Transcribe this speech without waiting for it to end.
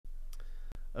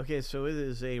Okay, so it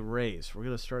is a race. We're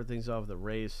going to start things off with a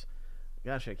race.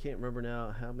 Gosh, I can't remember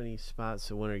now how many spots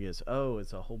the winner gets. Oh,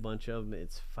 it's a whole bunch of them.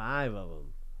 It's 5 of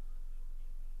them.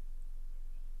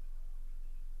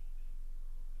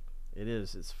 It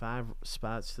is. It's 5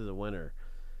 spots to the winner.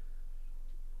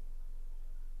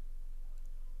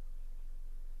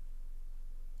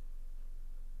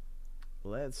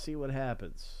 Let's see what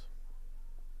happens.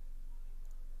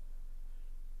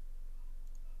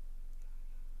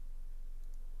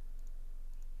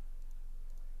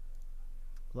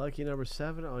 Lucky number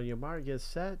 7, on your mark, get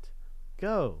set,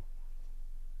 go.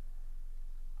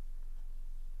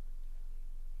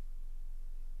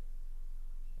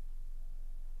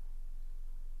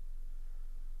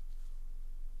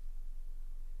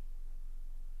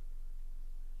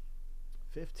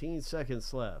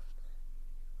 $15 left.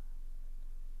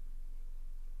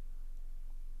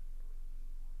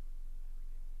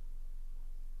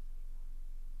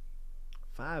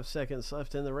 5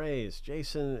 left in the race.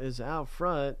 Jason is out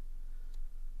front,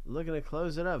 looking to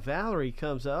close it up. Valerie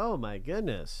comes up. Oh my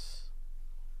goodness.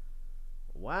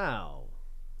 Wow.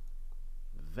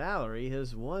 Valerie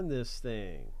has won this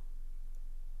thing.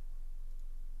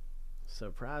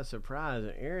 Surprise, surprise.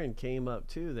 Aaron came up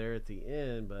too there at the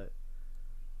end, but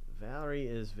Valerie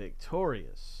is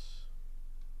victorious.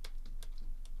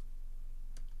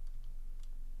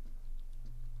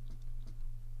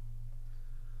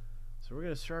 So we're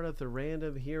going to start at the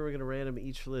random here. We're going to random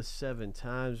each list 7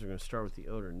 times. We're going to start with the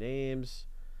owner names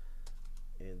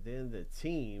and then the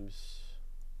teams.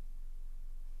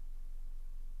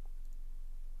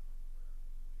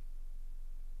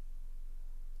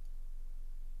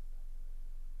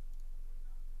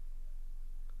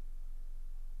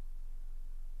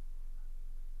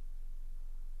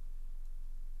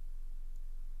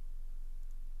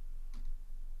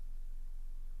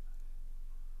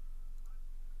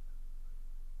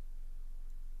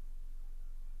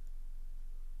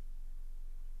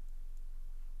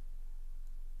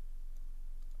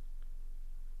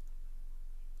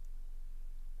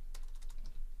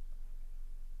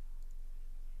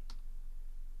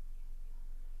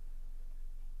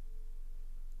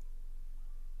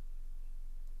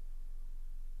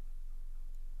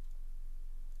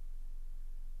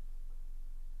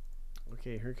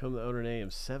 Okay, here come the owner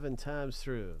names 7 times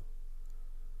through.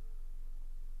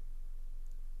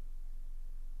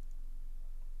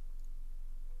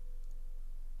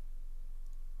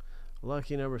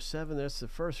 Lucky number 7, that's the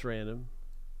first random.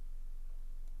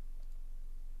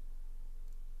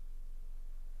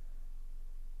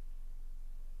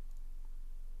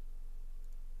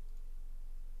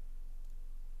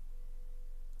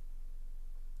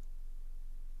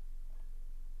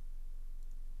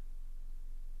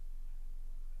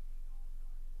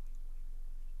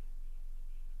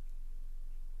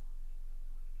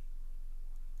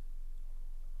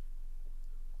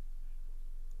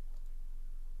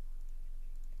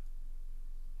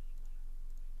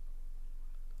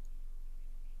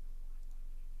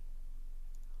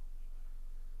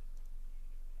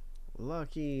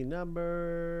 Lucky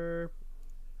number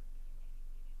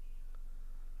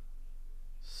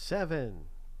 7.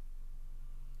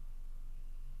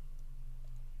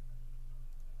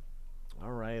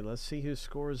 All right, let's see who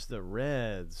scores the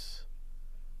Reds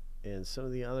and some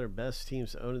of the other best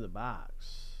teams owned in the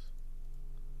box.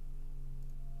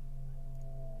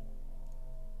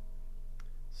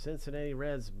 Cincinnati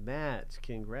Reds, Matt,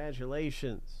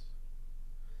 congratulations.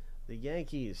 The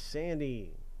Yankees,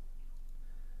 Sandy.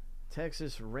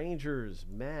 Texas Rangers,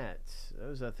 Matt.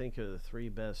 Those, I think, are the 3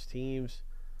 best teams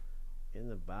in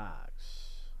the box.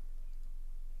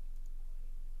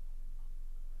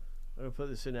 I'm going to put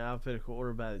this in alphabetical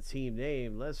order by the team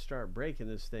name. Let's start breaking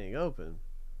this thing open.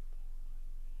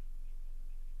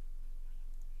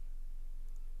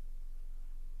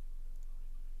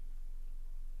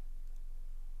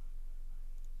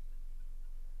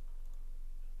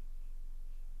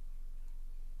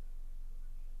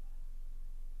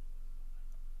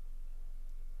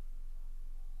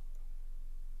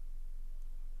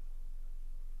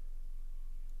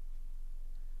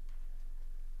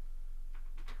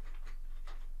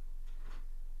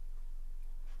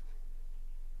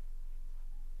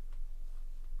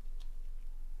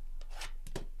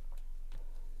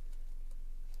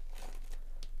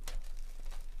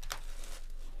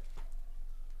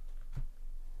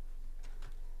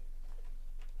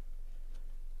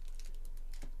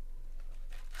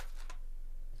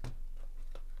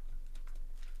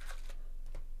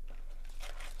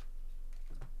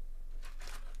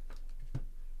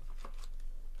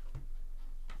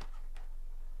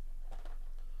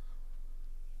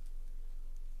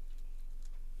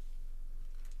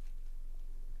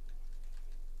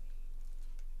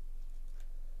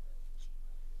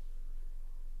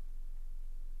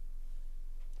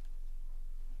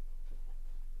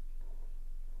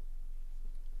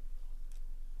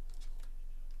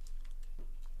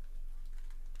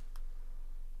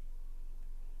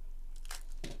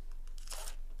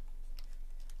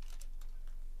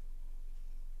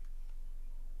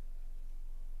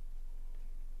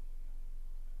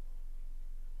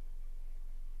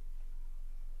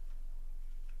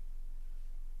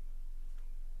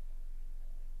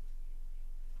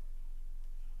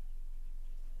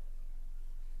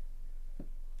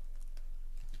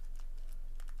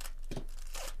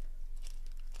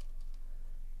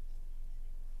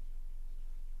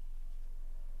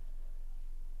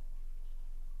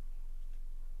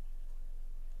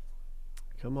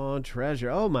 Come on, treasure.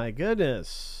 Oh, my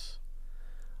goodness.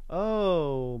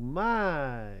 Oh,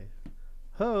 my.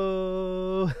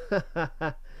 Ho.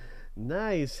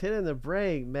 Nice. Hitting the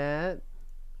break, Matt.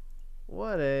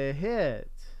 What a hit.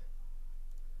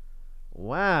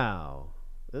 Wow.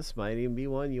 This might even be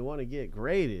one you want to get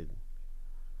graded.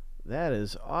 That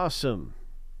is awesome.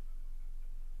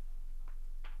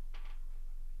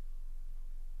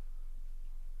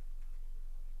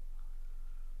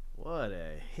 What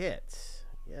a hit.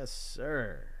 Yes,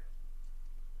 sir.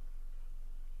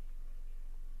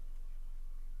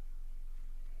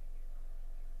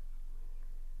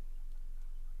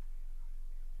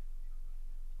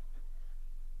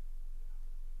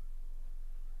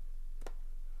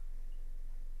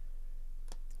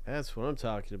 That's what I'm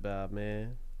talking about,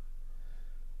 man.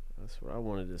 That's what I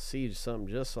wanted to see, something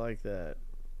just like that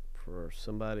for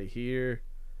somebody here.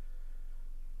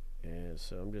 And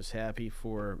so I'm just happy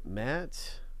for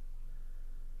Matt,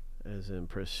 as in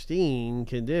pristine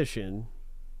condition.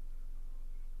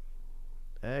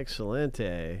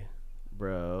 Excelente,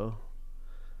 bro.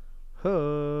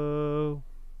 Ho.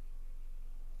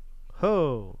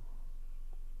 Ho.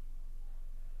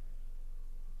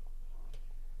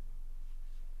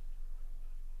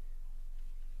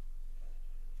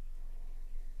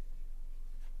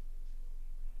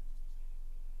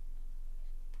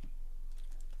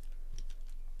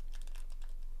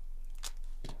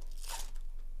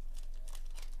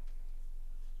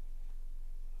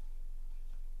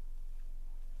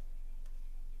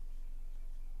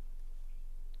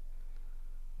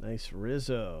 Nice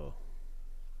Rizzo.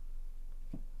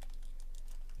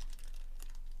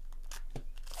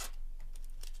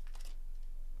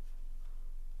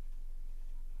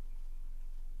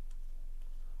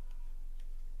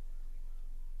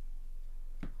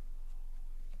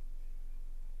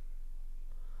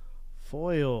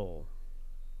 Foil.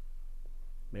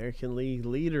 American League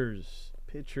leaders,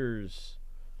 pitchers.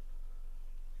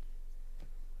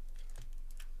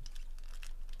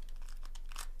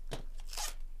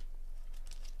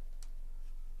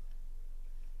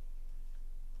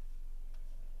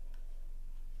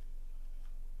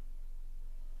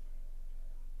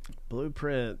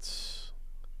 Blueprints.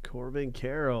 Corbin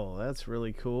Carroll. That's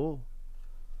really cool.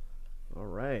 All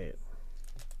right.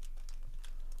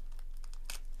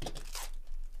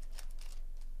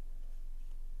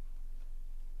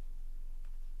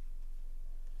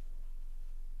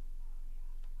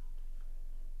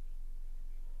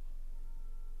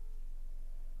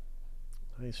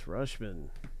 Nice Rushman.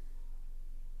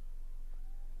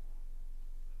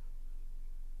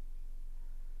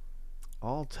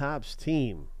 All Tops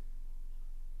team.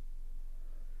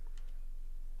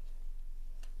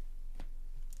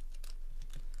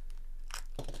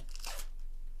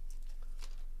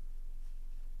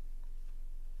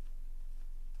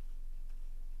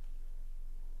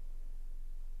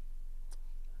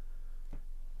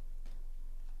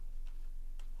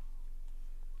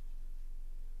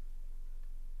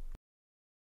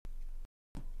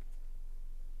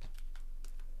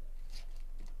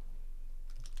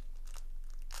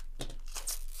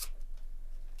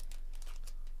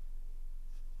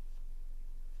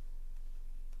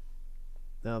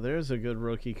 Now there's a good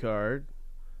rookie card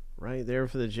right there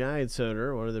for the Giants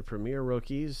owner, one of the premier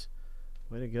rookies.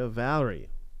 Way to go, Valerie.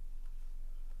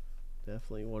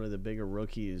 Definitely one of the bigger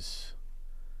rookies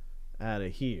out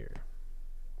of here.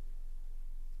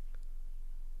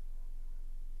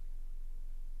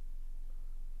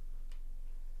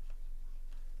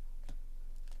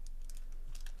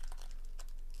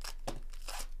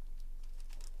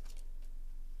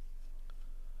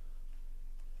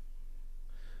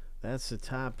 That's the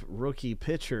top rookie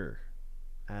pitcher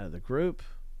out of the group.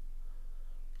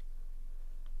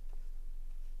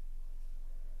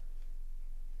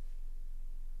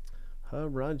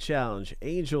 Home run challenge,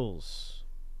 Angels.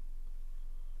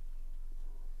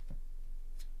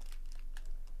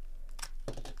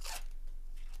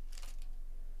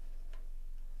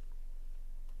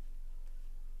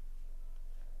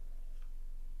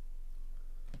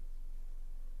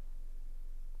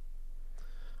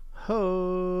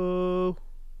 Ho.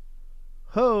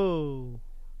 Ho.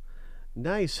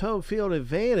 Nice home field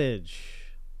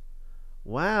advantage.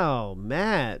 Wow,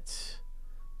 Matt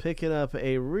picking up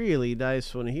a really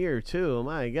nice one here too. Oh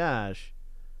my gosh.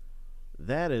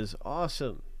 That is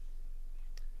awesome.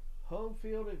 Home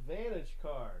field advantage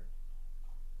card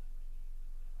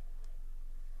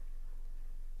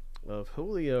of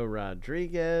Julio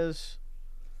Rodriguez.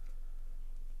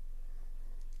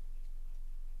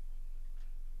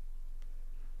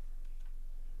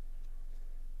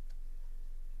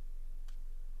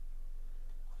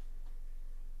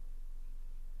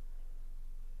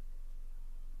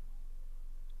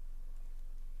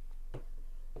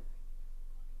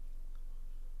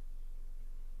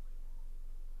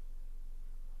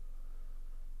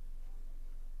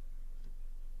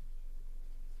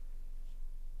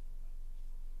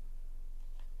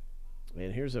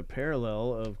 And here's a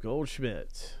parallel of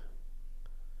Goldschmidt.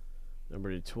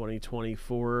 Number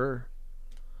 2024.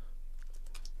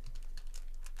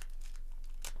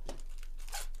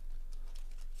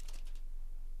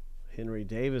 Henry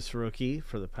Davis rookie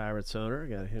for the Pirates owner.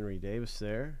 Got Henry Davis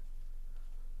there.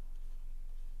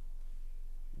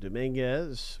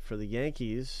 Dominguez for the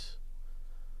Yankees.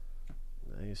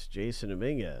 Nice Jason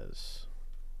Dominguez.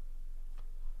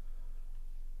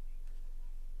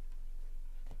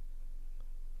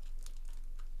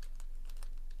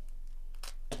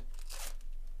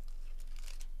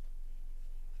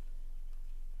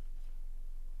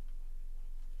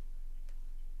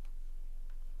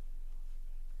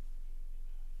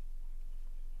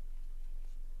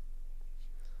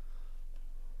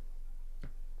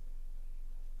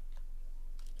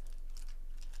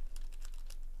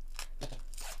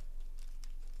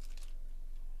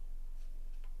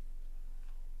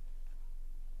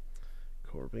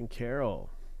 Corbin Carroll.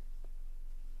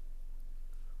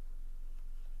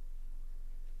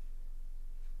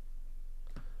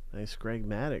 Nice Greg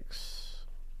Maddux.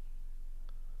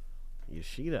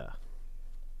 Yoshida.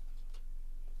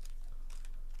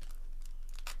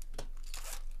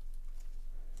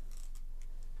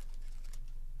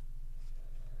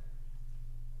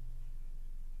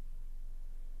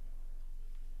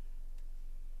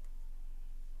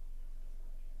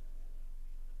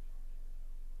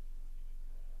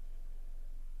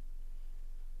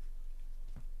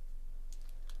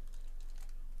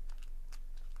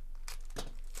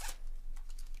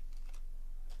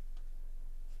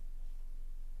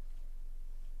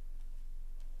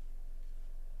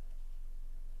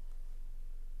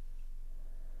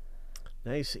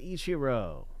 Nice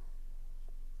Ichiro.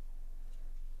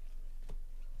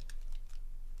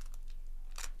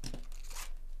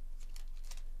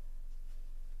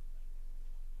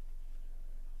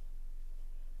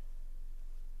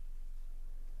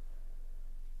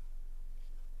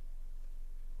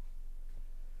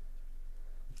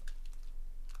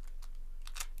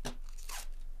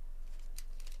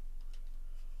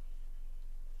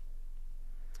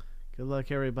 Good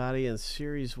luck, everybody, in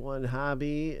Series 1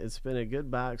 Hobby. It's been a good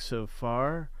box so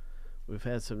far. We've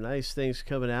had some nice things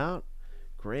coming out.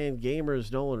 Grand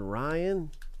Gamers Nolan Ryan.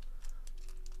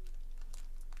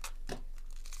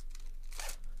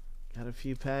 Got a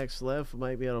few packs left. We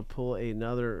might be able to pull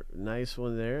another nice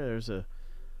one there. There's a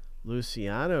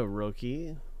Luciano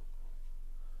rookie.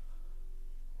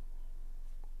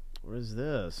 What is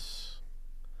this?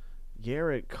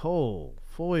 Garrett Cole,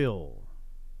 foil.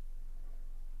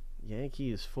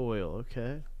 Yankees foil,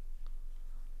 okay.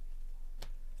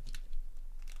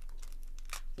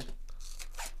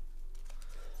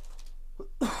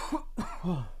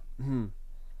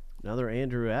 Another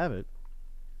Andrew Abbott.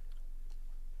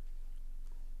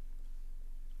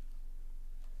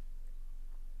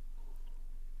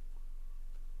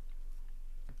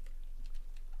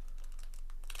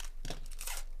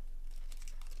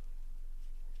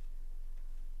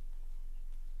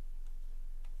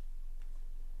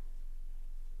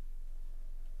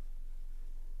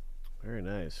 Very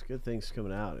nice. Good things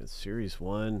coming out in Series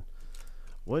 1.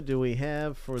 What do we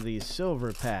have for the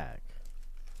silver pack?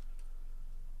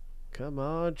 Come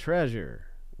on, treasure.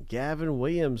 Gavin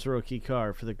Williams rookie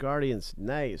card for the Guardians.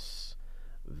 Nice.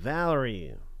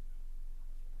 Valerie.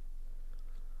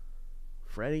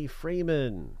 Freddie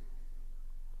Freeman.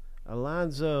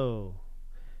 Alonzo.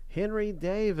 Henry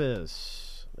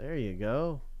Davis. There you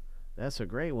go. That's a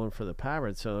great one for the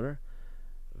Pirates owner.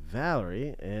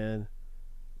 Valerie. And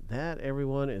that,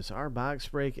 everyone, is our box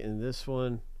break in this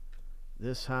one.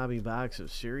 This hobby box of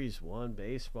Series 1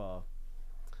 baseball.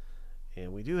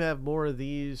 And we do have more of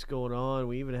these going on.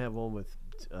 We even have one with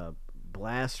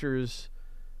blasters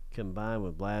combined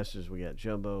with blasters. We got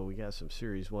jumbo. We got some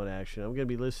Series 1 action. I'm going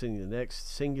to be listing the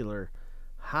next singular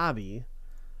hobby.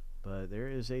 But there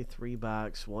is a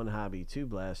 3-box, 1 hobby, 2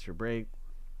 blaster break.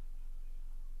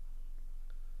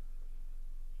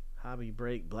 Hobby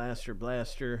break, blaster,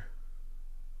 blaster.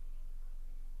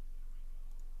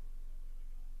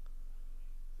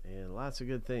 And lots of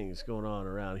good things going on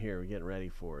around here we're getting ready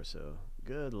for, so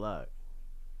good luck.